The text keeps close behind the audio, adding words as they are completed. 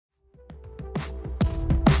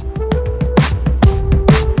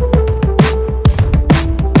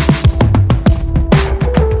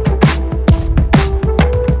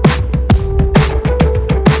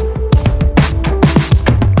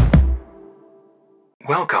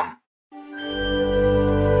Welcome.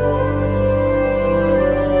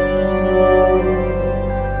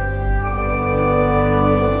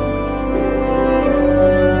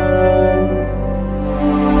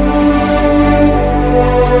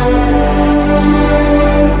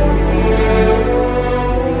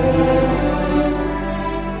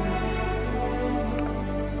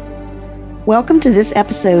 Welcome to this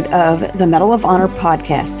episode of the Medal of Honor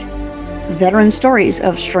podcast, veteran stories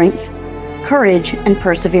of strength, courage, and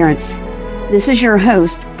perseverance. This is your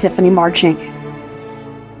host, Tiffany Marchink.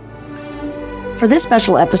 For this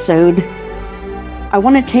special episode, I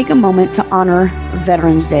want to take a moment to honor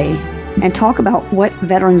Veterans Day and talk about what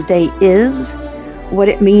Veterans Day is, what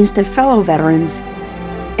it means to fellow veterans,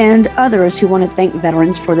 and others who want to thank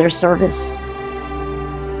veterans for their service.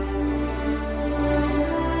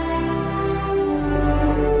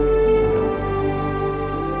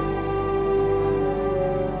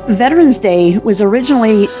 Veterans Day was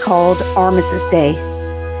originally called Armistice Day.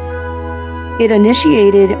 It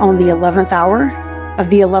initiated on the 11th hour of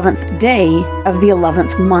the 11th day of the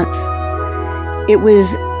 11th month. It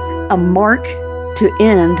was a mark to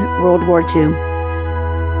end World War II.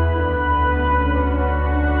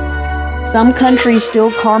 Some countries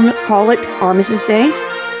still call it Armistice Day,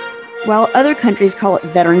 while other countries call it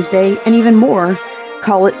Veterans Day, and even more,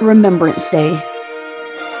 call it Remembrance Day.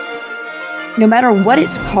 No matter what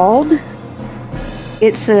it's called,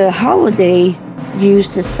 it's a holiday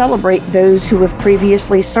used to celebrate those who have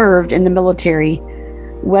previously served in the military,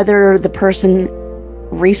 whether the person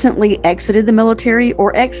recently exited the military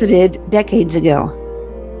or exited decades ago.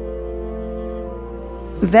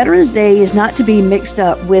 Veterans Day is not to be mixed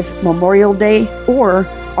up with Memorial Day or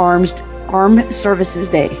Armed Services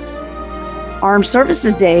Day. Armed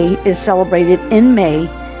Services Day is celebrated in May,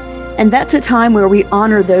 and that's a time where we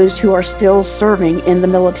honor those who are still serving in the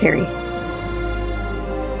military.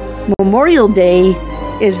 Memorial Day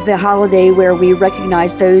is the holiday where we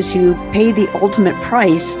recognize those who pay the ultimate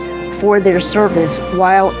price for their service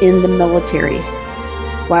while in the military.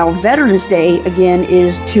 While Veterans Day, again,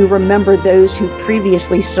 is to remember those who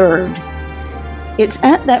previously served. It's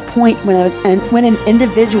at that point when an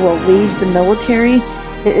individual leaves the military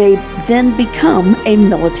that they then become a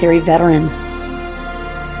military veteran.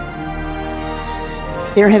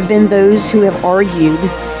 There have been those who have argued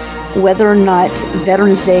whether or not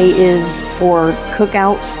Veterans Day is for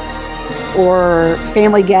cookouts or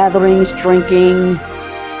family gatherings, drinking,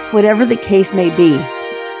 whatever the case may be.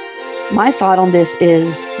 My thought on this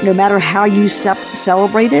is no matter how you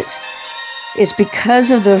celebrate it, it's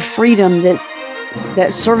because of the freedom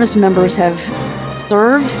that service members have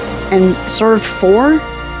served and served for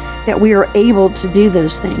that we are able to do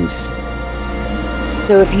those things.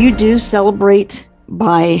 So if you do celebrate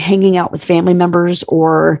by hanging out with family members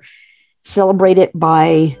or celebrate it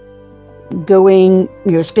by going,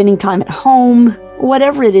 spending time at home,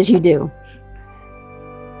 whatever it is you do,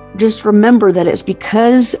 just remember that it's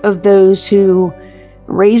because of those who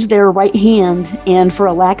raised their right hand and, for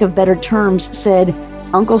a lack of better terms, said,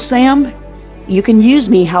 "Uncle Sam, you can use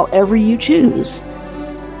me however you choose.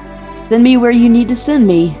 Send me where you need to send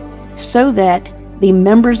me so that the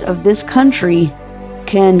members of this country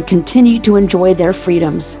can continue to enjoy their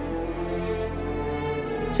freedoms."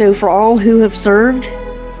 So for all who have served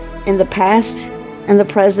in the past and the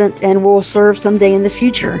present and will serve someday in the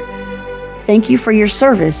future, thank you for your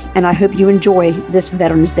service, and I hope you enjoy this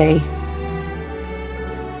Veterans Day.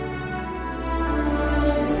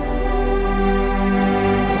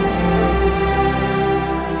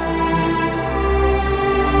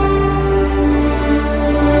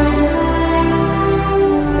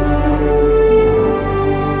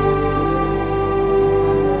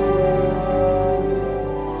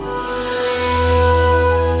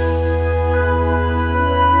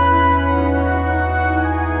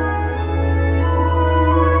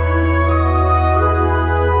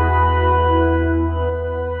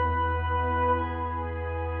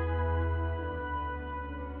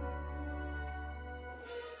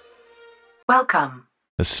 Welcome.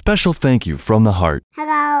 A special thank you from the heart.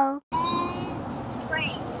 Hello.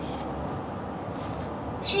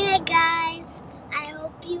 Hey guys, I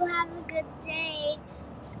hope you have a good day.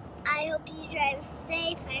 I hope you drive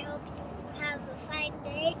safe. I hope you have a fine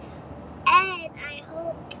day. And I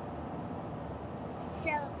hope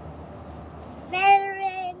so.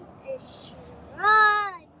 Veteran is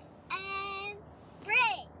strong and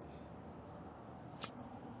brave.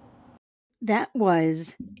 That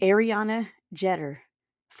was Ariana Jeter,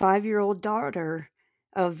 5-year-old daughter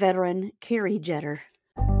of veteran Carrie Jeter.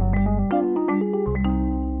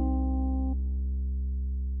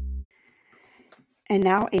 And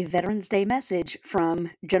now a Veterans Day message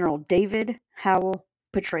from General David Howell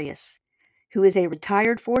Petraeus, who is a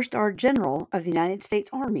retired 4-star general of the United States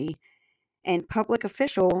Army and public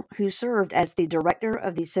official who served as the director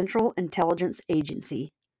of the Central Intelligence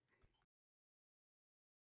Agency.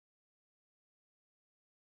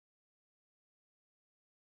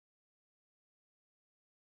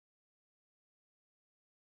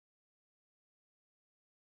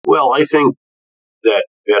 Well, I think that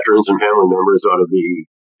veterans and family members ought to be,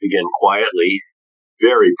 again, quietly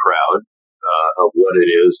very proud of what it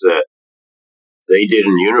is that they did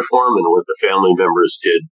in uniform and what the family members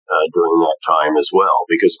did during that time as well,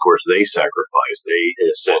 because, of course, they sacrificed. They,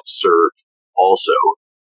 in a sense, served also,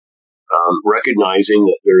 recognizing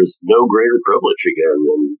that there's no greater privilege, again,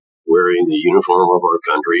 than wearing the uniform of our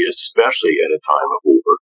country, especially at a time of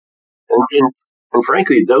war. And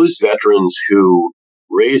frankly, those veterans who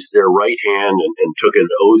raised their right hand and took an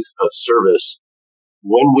oath of service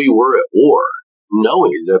when we were at war,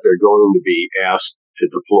 knowing that they're going to be asked to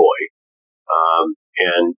deploy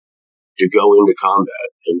and to go into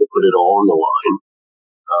combat and to put it all on the line,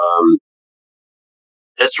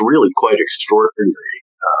 that's really quite extraordinary.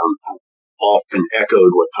 Often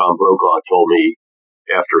echoed what Tom Brokaw told me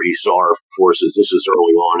after he saw our forces. This was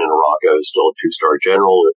early on in Iraq. I was still a 2-star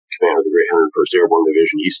general at command of the Great 101st Airborne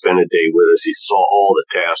Division. He spent a day with us. He saw all the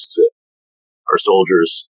tasks that our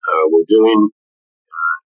soldiers were doing.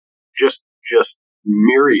 Just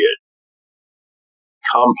myriad,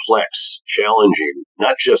 complex, challenging,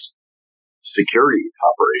 not just security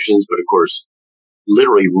operations, but of course,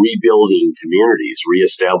 literally rebuilding communities,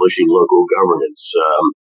 reestablishing local governance,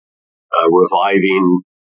 reviving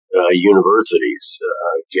universities,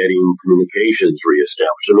 getting communications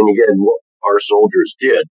reestablished. I mean, again, what our soldiers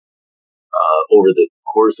did over the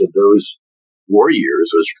course of those war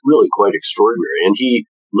years was really quite extraordinary. And he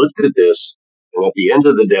looked at this, and at the end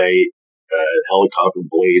of the day, helicopter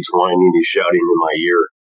blades whining, he's shouting in my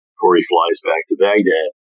ear before he flies back to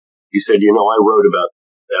Baghdad. He said, I wrote about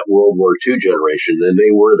that World War II generation, and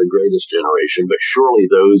they were the greatest generation, but surely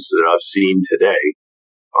those that I've seen today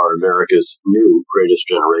are America's new greatest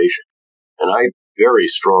generation. And I very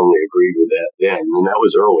strongly agreed with that then, and that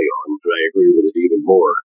was early on, but I agree with it even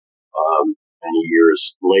more many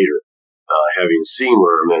years later, having seen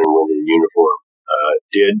what our men and women in uniform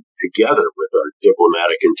did together with our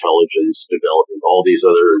diplomatic intelligence development, all these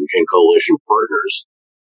other and coalition partners.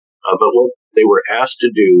 But what they were asked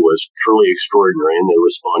to do was truly extraordinary, and they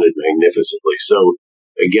responded magnificently. So,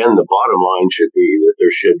 again, the bottom line should be that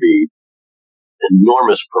there should be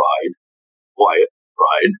enormous pride, quiet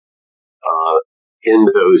pride, in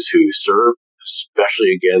those who serve,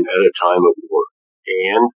 especially, again, at a time of war,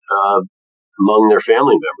 and among their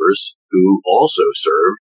family members who also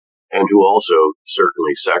serve and who also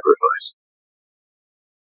certainly sacrifice.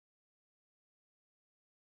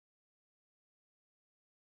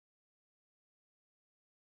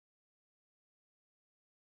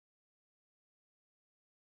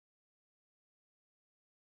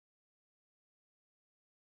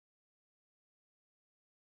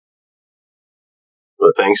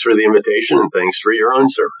 Well, thanks for the invitation, and thanks for your own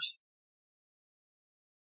service.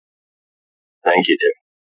 Thank you,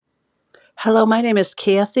 Tiff. Hello, my name is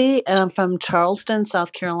Kathy, and I'm from Charleston,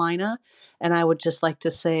 South Carolina. And I would just like to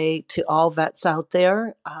say to all vets out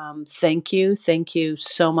there, thank you. Thank you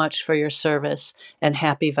so much for your service, and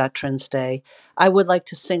happy Veterans Day. I would like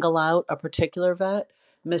to single out a particular vet,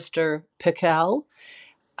 Mr. Pickell.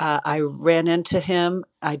 I ran into him.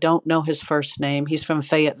 I don't know his first name. He's from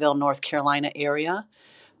Fayetteville, North Carolina area,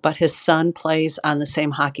 but his son plays on the same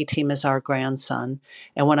hockey team as our grandson.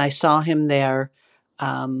 And when I saw him there,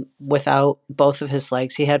 without both of his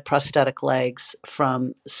legs, he had prosthetic legs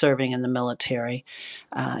from serving in the military.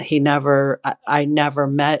 I never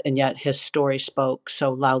met, and yet his story spoke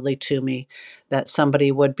so loudly to me that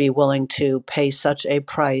somebody would be willing to pay such a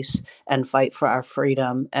price and fight for our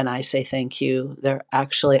freedom. And I say thank you. There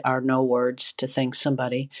actually are no words to thank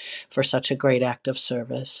somebody for such a great act of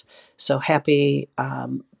service. So happy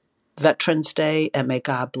Veterans Day, and may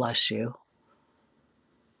God bless you.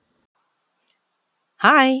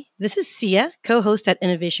 Hi, this is Sia, co-host at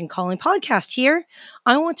Innovation Calling Podcast here.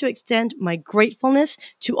 I want to extend my gratefulness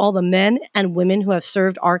to all the men and women who have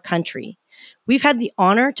served our country. We've had the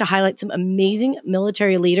honor to highlight some amazing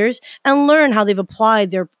military leaders and learn how they've applied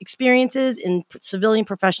their experiences in civilian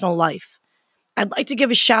professional life. I'd like to give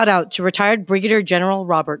a shout out to retired Brigadier General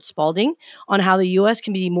Robert Spalding on how the U.S.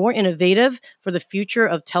 can be more innovative for the future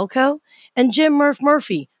of telco, and Jim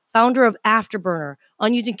Murphy, founder of Afterburner,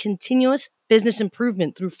 on using continuous business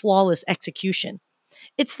improvement through flawless execution.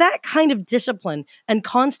 It's that kind of discipline and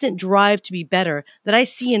constant drive to be better that I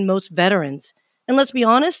see in most veterans. And let's be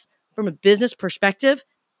honest, from a business perspective,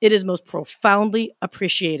 it is most profoundly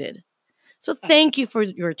appreciated. So thank you for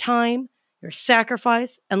your time, your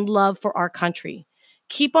sacrifice, and love for our country.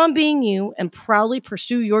 Keep on being you and proudly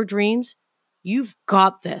pursue your dreams. You've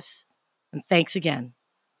got this. And thanks again.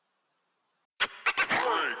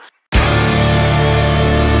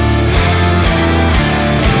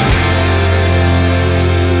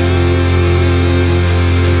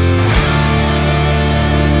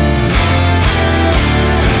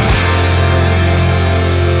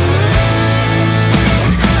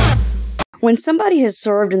 When somebody has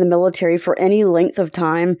served in the military for any length of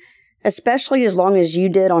time, especially as long as you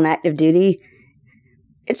did on active duty,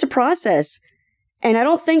 it's a process. And I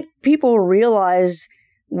don't think people realize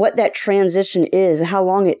what that transition is, how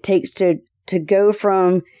long it takes to go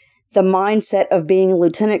from the mindset of being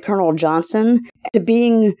Lieutenant Colonel Johnson to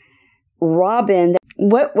being Robin.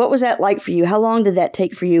 What was that like for you? How long did that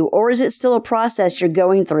take for you? Or is it still a process you're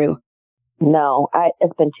going through? No,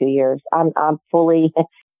 it's been 2 years. I'm fully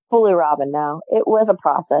Robin now. It was a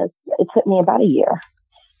process. It took me about a year.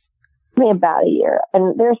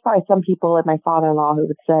 And there's probably some people like my father-in-law who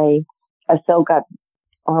would say, I still got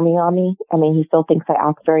Army on me. I mean, he still thinks I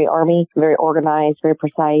act very Army, very organized, very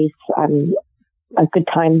precise. I'm a good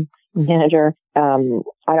time manager.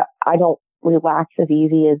 I don't relax as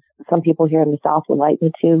easy as some people here in the South would like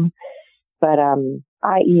me to. But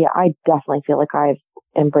I definitely feel like I've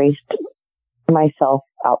embraced myself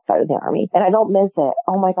outside of the Army. And I don't miss it.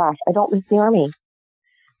 Oh my gosh, I don't miss the Army.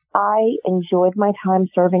 I enjoyed my time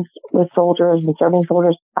serving with soldiers and serving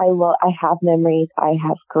soldiers. I have memories. I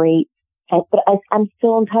have but I'm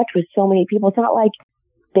still in touch with so many people. It's not like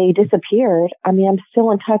they disappeared. I mean, I'm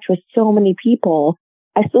still in touch with so many people.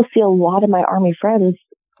 I still see a lot of my Army friends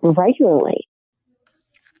regularly.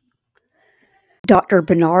 Dr.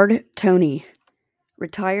 Bernard Toney,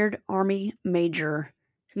 retired Army Major,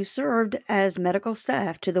 who served as medical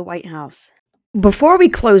staff to the White House. Before we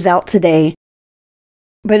close out today,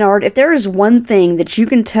 Bernard, if there is one thing that you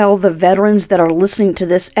can tell the veterans that are listening to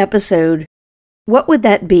this episode, what would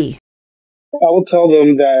that be? I will tell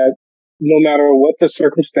them that no matter what the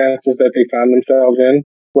circumstances that they find themselves in,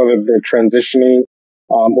 whether they're transitioning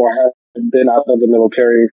or have been out of the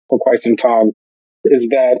military for quite some time, is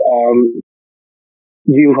that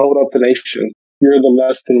you hold up the nation. You're the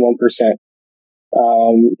less than 1%.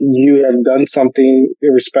 You have done something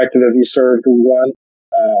irrespective of you served one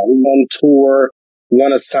tour,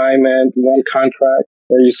 one assignment, one contract,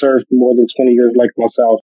 or you served more than 20 years like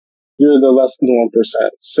myself. You're the less than 1%.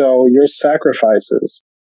 So your sacrifices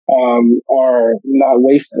are not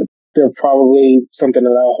wasted. They're probably something that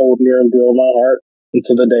I'll hold near and dear to my heart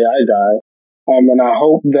until the day I die. And I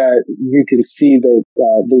hope that you can see that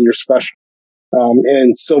you're special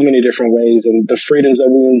in so many different ways. And the freedoms that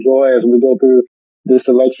we enjoy as we go through this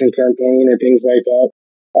election campaign and things like that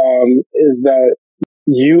is that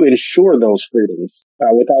you ensure those freedoms.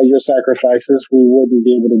 Without your sacrifices, we wouldn't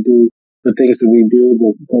be able to do the things that we do,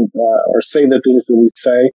 or say the things that we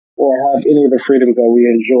say, or have any of the freedoms that we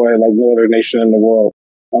enjoy like no other nation in the world.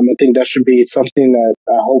 I think that should be something that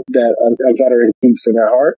I hope that a veteran keeps in their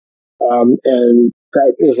heart. And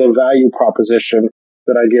that is a value proposition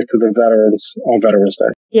that I give to the veterans on Veterans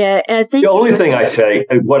Day. Yeah, and I think the only thing I say,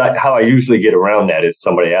 how I usually get around that if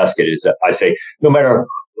somebody asks it, is that I say, no matter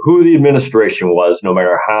who the administration was, no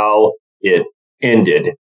matter how it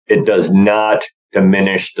ended, it does not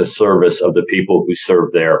diminish the service of the people who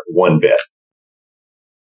served there one bit.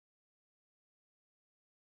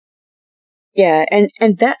 Yeah,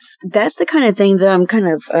 and that's the kind of thing that I'm kind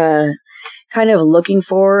of looking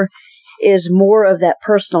for, is more of that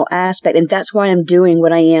personal aspect, and that's why I'm doing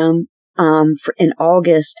what I am in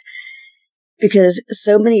August, because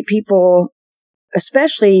so many people,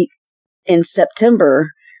 especially in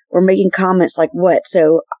September, were making comments like, "What?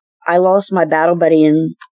 So I lost my battle buddy,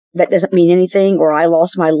 and that doesn't mean anything," or "I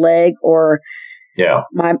lost my leg," or "Yeah,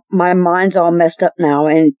 my mind's all messed up now,"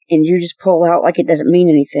 and you just pull out like it doesn't mean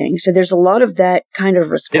anything. So there's a lot of that kind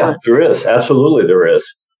of response. Yeah, there is. Absolutely, there is.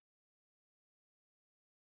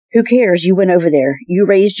 Who cares? You went over there. You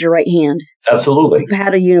raised your right hand. Absolutely. You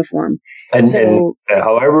had a uniform. And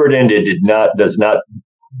however it ended does not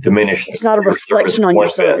diminish. It's not a reflection on your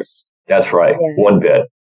service. That's right. Yeah. One bit.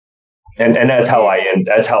 And that's how I end.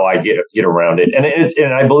 That's how I get around it.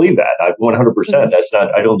 And I believe that 100%. That's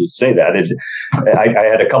not, I don't just say that. I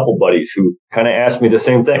had a couple buddies who kind of asked me the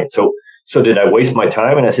same thing. So did I waste my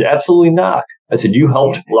time? And I said, absolutely not. I said, you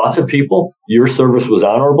helped lots of people. Your service was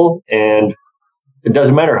honorable, and it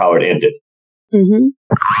doesn't matter how it ended. Mm-hmm.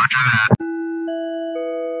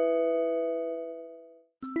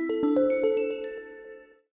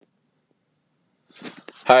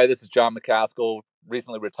 Hi, this is John McCaskill,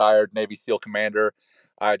 recently retired Navy SEAL commander.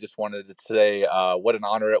 I just wanted to say what an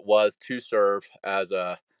honor it was to serve as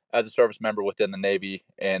a service member within the Navy,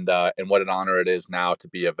 and what an honor it is now to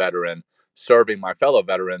be a veteran serving my fellow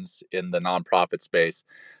veterans in the nonprofit space.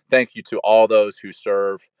 Thank you to all those who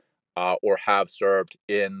serve or have served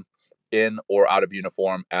in or out of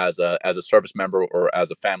uniform as a service member or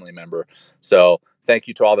as a family member. So thank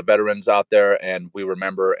you to all the veterans out there, and we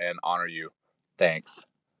remember and honor you. Thanks.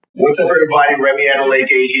 What's up, everybody? Remy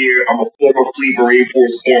Adeleke here. I'm a former Fleet Marine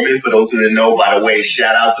Force corpsman. For those who didn't know, by the way,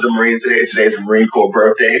 shout out to the Marines today. Today's Marine Corps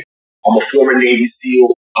birthday. I'm a former Navy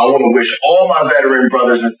SEAL. I want to wish all my veteran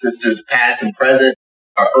brothers and sisters, past and present,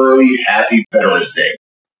 an early happy Veterans Day.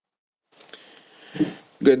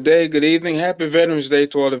 Good day, good evening. Happy Veterans Day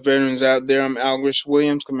to all the veterans out there. I'm Algrish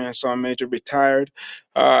Williams, Command Sergeant Major, retired.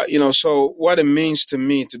 So what it means to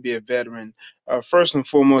me to be a veteran, first and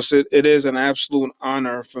foremost, it is an absolute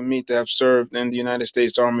honor for me to have served in the United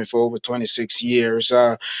States Army for over 26 years.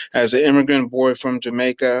 As an immigrant boy from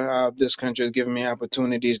Jamaica, this country has given me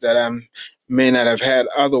opportunities that I may not have had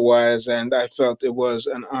otherwise, and I felt it was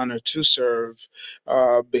an honor to serve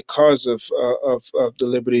because of the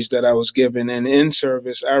liberties that I was given. And in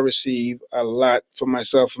service, I received a lot for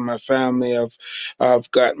myself and my family.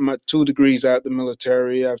 I've got my 2 degrees out the military.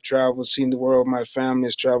 I've traveled, seen the world. My family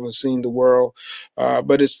has traveled, seen the world.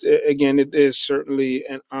 But it is certainly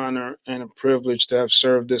an honor and a privilege to have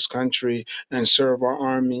served this country and serve our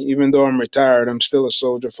Army. Even though I'm retired, I'm still a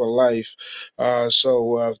soldier for life.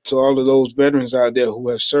 So to all of those veterans out there who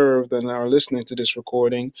have served and are listening to this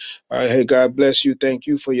recording, hey, God bless you. Thank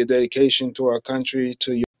you for your dedication to our country,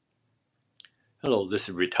 to your. Hello, this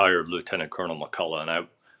is retired Lieutenant Colonel McCullough, and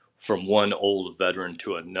from one old veteran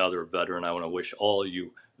to another veteran, I want to wish all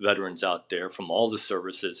you veterans out there from all the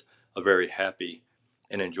services a very happy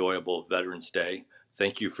and enjoyable Veterans Day.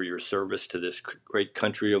 Thank you for your service to this great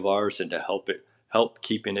country of ours and to help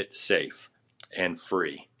keeping it safe and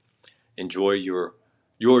free. Enjoy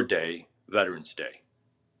your day, Veterans Day.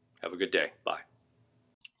 Have a good day. Bye.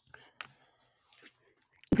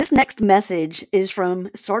 This next message is from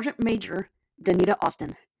Sergeant Major Danita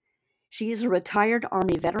Austin. She is a retired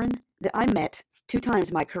Army veteran that I met 2 times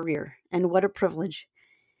in my career, and what a privilege.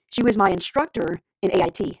 She was my instructor in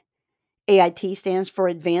AIT. AIT stands for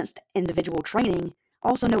Advanced Individual Training,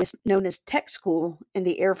 also known as Tech School in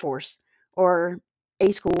the Air Force, or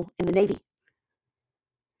A School in the Navy.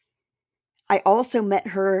 I also met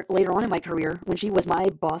her later on in my career when she was my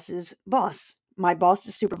boss's boss, my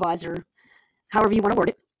boss's supervisor, however you want to word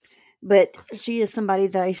it. But she is somebody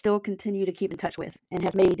that I still continue to keep in touch with and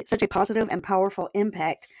has made such a positive and powerful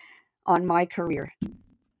impact on my career.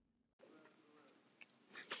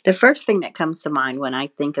 The first thing that comes to mind when I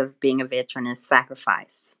think of being a veteran is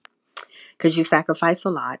sacrifice, because you sacrifice a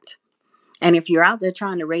lot. And if you're out there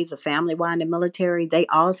trying to raise a family while in the military, they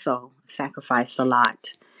also sacrifice a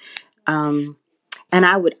lot. And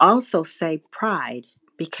I would also say pride,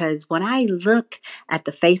 because when I look at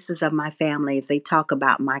the faces of my family as they talk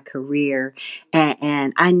about my career,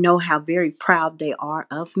 and I know how very proud they are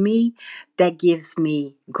of me, that gives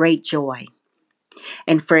me great joy.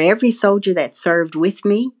 And for every soldier that served with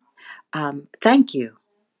me, thank you.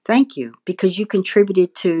 Thank you, because you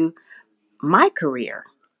contributed to my career.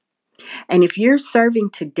 And if you're serving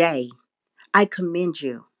today, I commend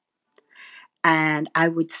you. And I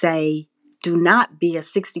would say, do not be a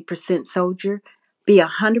 60% soldier, be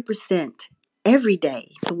 100% every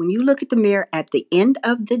day. So when you look at the mirror at the end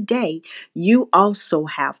of the day, you also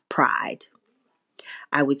have pride.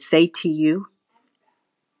 I would say to you,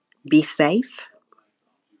 be safe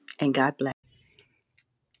and God bless.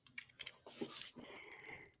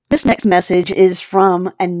 This next message is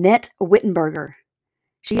from Annette Wittenberger.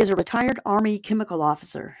 She is a retired Army chemical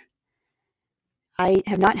officer. I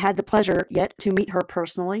have not had the pleasure yet to meet her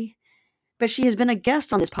personally, but she has been a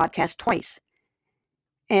guest on this podcast twice.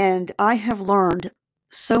 And I have learned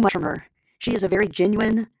so much from her. She is a very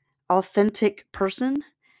genuine, authentic person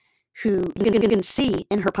who you can see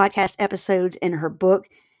in her podcast episodes, in her book,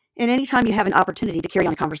 and anytime you have an opportunity to carry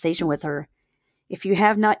on a conversation with her. If you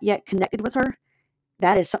have not yet connected with her,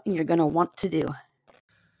 that is something you're going to want to do.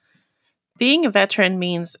 Being a veteran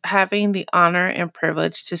means having the honor and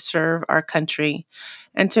privilege to serve our country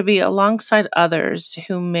and to be alongside others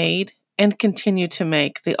who made and continue to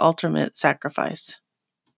make the ultimate sacrifice.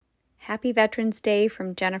 Happy Veterans Day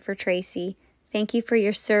from Jennifer Tracy. Thank you for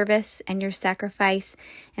your service and your sacrifice,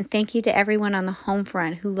 and thank you to everyone on the home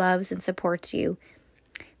front who loves and supports you.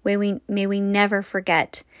 May we never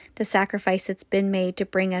forget the sacrifice that's been made to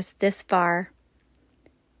bring us this far.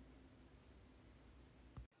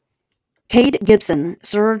 Cade Gibson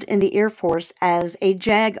served in the Air Force as a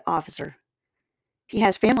JAG officer. He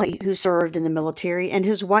has family who served in the military, and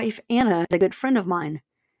his wife, Anna, is a good friend of mine.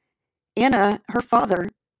 Anna, her father,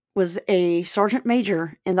 was a sergeant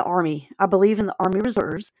major in the Army, I believe in the Army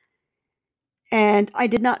Reserves, and I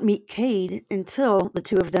did not meet Cade until the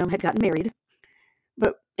two of them had gotten married.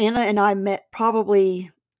 But Anna and I met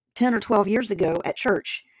probably 10 or 12 years ago at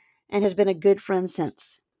church and has been a good friend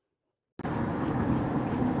since.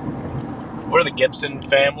 We're the Gibson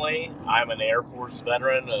family. I'm an Air Force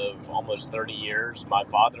veteran of almost 30 years. My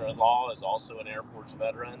father-in-law is also an Air Force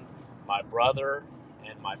veteran. My brother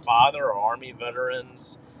and my father are Army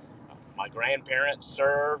veterans. My grandparents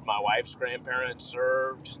served. My wife's grandparents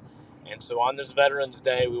served. And so on this Veterans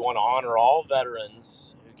Day, we want to honor all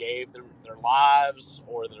veterans who gave their lives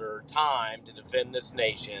or their time to defend this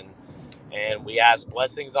nation. And we ask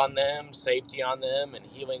blessings on them, safety on them, and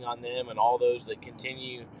healing on them, and all those that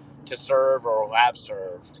continue to serve or who have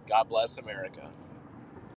served. God bless America.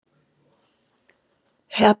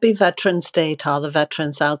 Happy Veterans Day to all the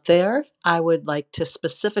veterans out there. I would like to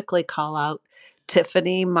specifically call out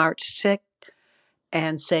Tiffany Marchchick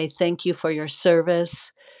and say thank you for your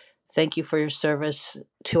service. Thank you for your service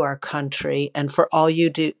to our country and for all you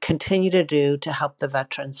do continue to do to help the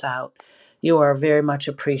veterans out. You are very much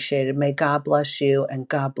appreciated. May God bless you and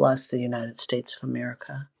God bless the United States of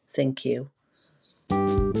America. Thank you.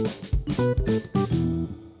 Thank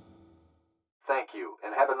you,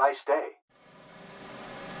 and have a nice day.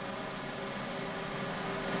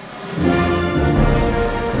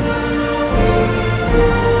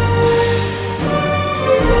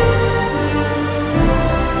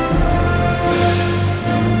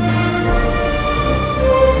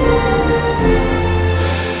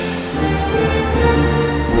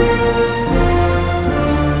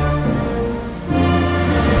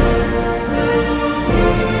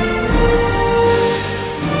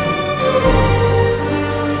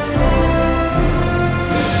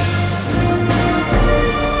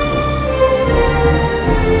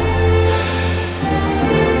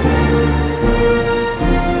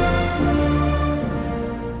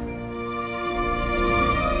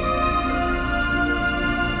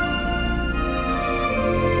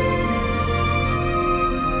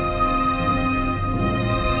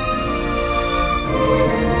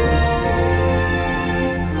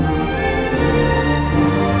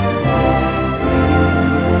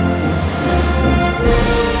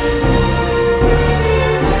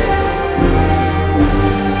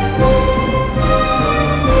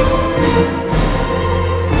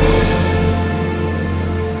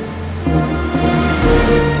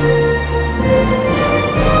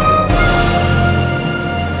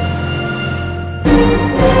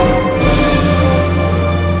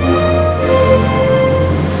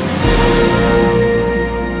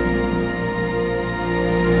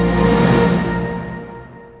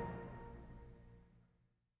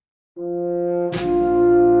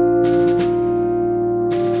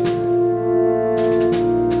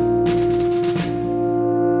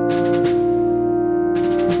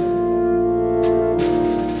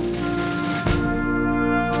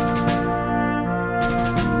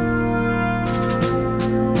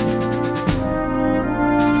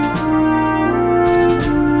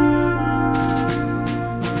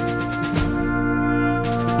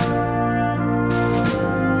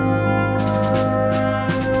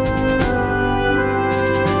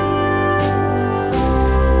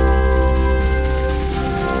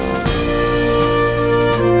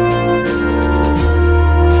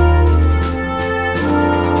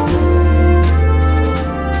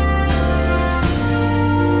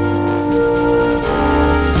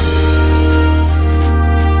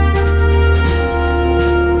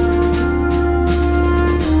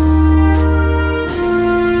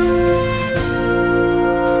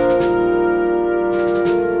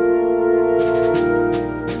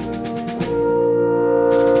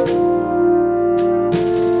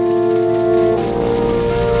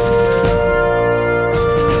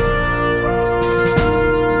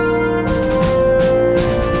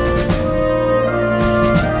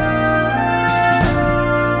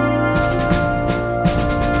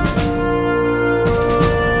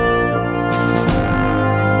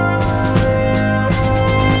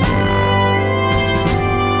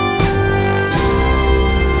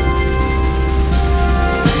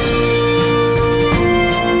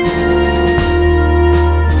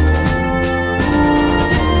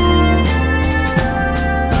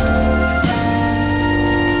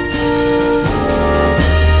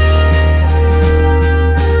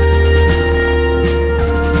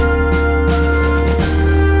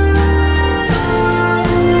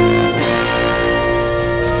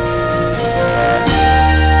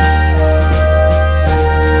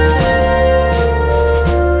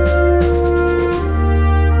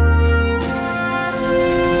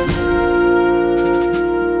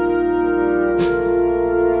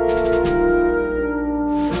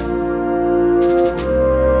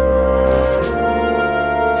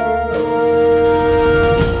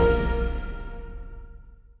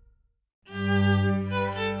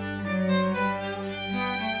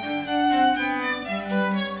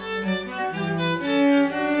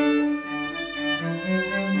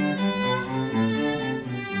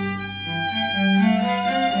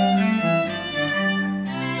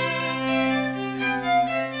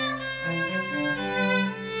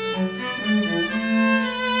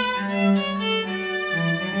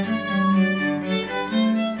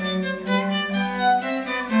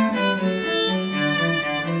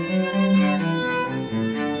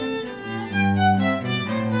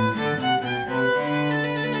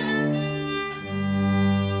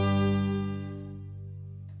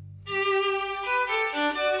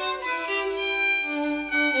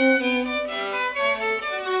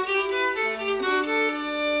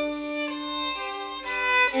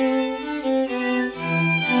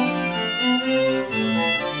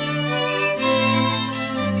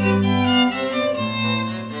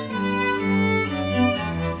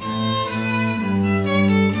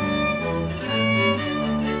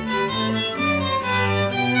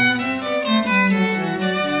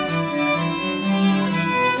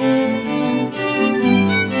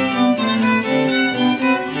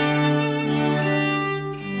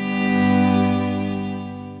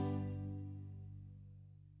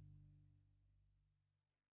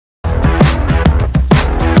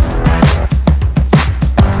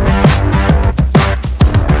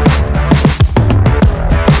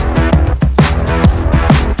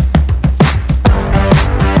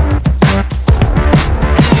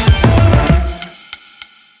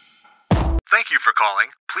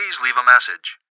 please leave a message.